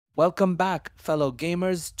Welcome back, fellow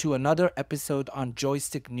gamers, to another episode on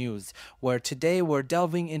Joystick News, where today we're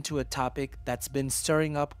delving into a topic that's been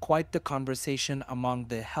stirring up quite the conversation among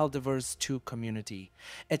the Helldivers 2 community.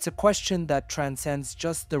 It's a question that transcends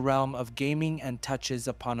just the realm of gaming and touches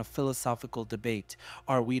upon a philosophical debate.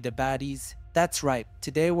 Are we the baddies? That's right,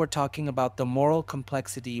 today we're talking about the moral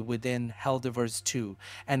complexity within Helldivers 2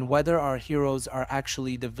 and whether our heroes are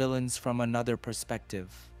actually the villains from another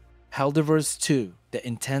perspective. Helldivers 2, the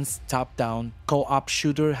intense top-down co-op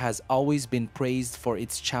shooter, has always been praised for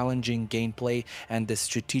its challenging gameplay and the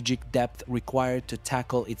strategic depth required to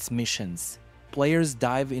tackle its missions. Players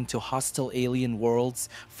dive into hostile alien worlds,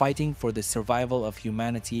 fighting for the survival of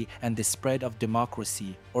humanity and the spread of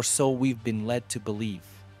democracy, or so we've been led to believe.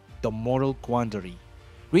 The Moral Quandary.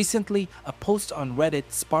 Recently, a post on Reddit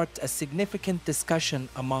sparked a significant discussion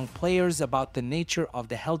among players about the nature of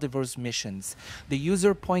the Helldivers missions. The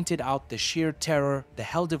user pointed out the sheer terror the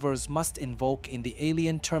Helldivers must invoke in the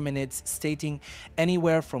alien Terminids, stating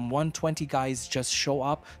anywhere from 120 guys just show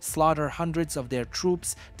up, slaughter hundreds of their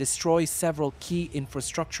troops, destroy several key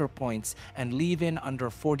infrastructure points, and leave in under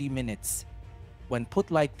 40 minutes. When put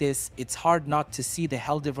like this, it's hard not to see the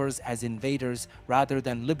Helldivers as invaders rather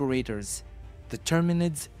than liberators. The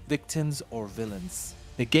Terminids, victims or villains.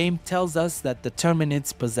 The game tells us that the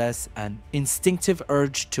Terminids possess an instinctive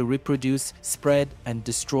urge to reproduce, spread, and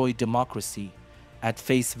destroy democracy. At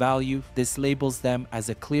face value, this labels them as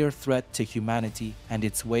a clear threat to humanity and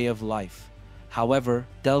its way of life. However,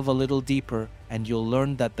 delve a little deeper and you'll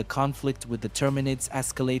learn that the conflict with the Terminids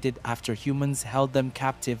escalated after humans held them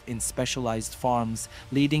captive in specialized farms,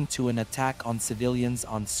 leading to an attack on civilians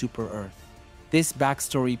on Super Earth. This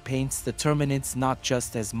backstory paints the Terminids not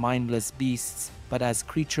just as mindless beasts, but as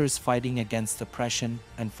creatures fighting against oppression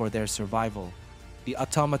and for their survival. The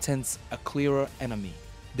Automatons, a clearer enemy.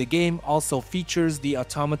 The game also features the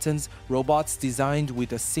Automatons, robots designed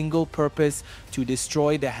with a single purpose: to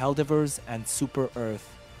destroy the Helldivers and Super Earth.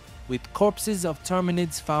 With corpses of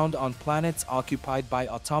Terminids found on planets occupied by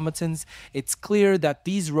automatons, it's clear that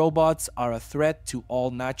these robots are a threat to all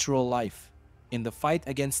natural life. In the fight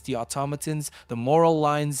against the automatons, the moral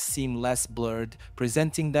lines seem less blurred,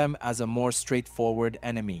 presenting them as a more straightforward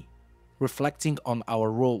enemy. Reflecting on our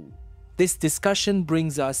role. This discussion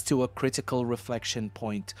brings us to a critical reflection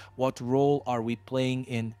point. What role are we playing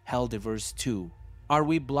in Helldivers 2? Are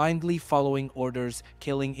we blindly following orders,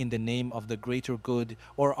 killing in the name of the greater good,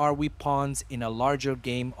 or are we pawns in a larger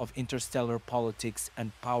game of interstellar politics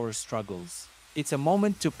and power struggles? It's a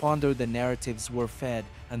moment to ponder the narratives we're fed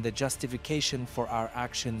and the justification for our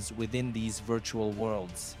actions within these virtual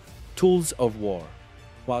worlds. Tools of war.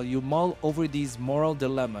 While you mull over these moral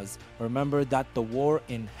dilemmas, remember that the war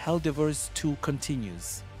in Helldivers 2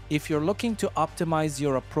 continues. If you're looking to optimize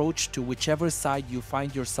your approach to whichever side you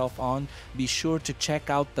find yourself on, be sure to check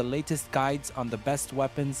out the latest guides on the best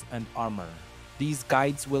weapons and armor. These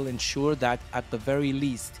guides will ensure that, at the very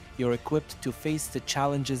least, you're equipped to face the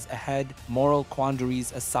challenges ahead, moral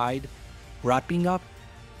quandaries aside. Wrapping up?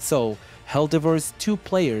 So, Helldivers 2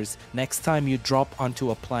 players, next time you drop onto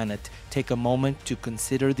a planet, take a moment to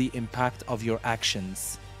consider the impact of your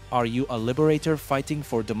actions. Are you a liberator fighting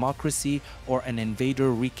for democracy or an invader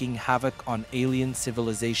wreaking havoc on alien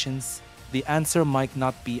civilizations? The answer might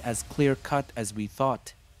not be as clear-cut as we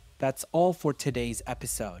thought. That's all for today's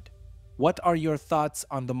episode. What are your thoughts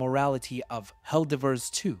on the morality of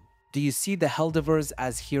Helldivers 2? Do you see the Helldivers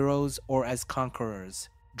as heroes or as conquerors?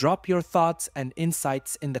 Drop your thoughts and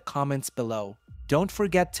insights in the comments below. Don't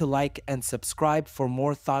forget to like and subscribe for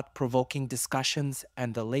more thought-provoking discussions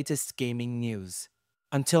and the latest gaming news.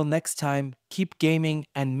 Until next time, keep gaming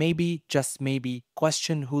and maybe, just maybe,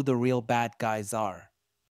 question who the real bad guys are.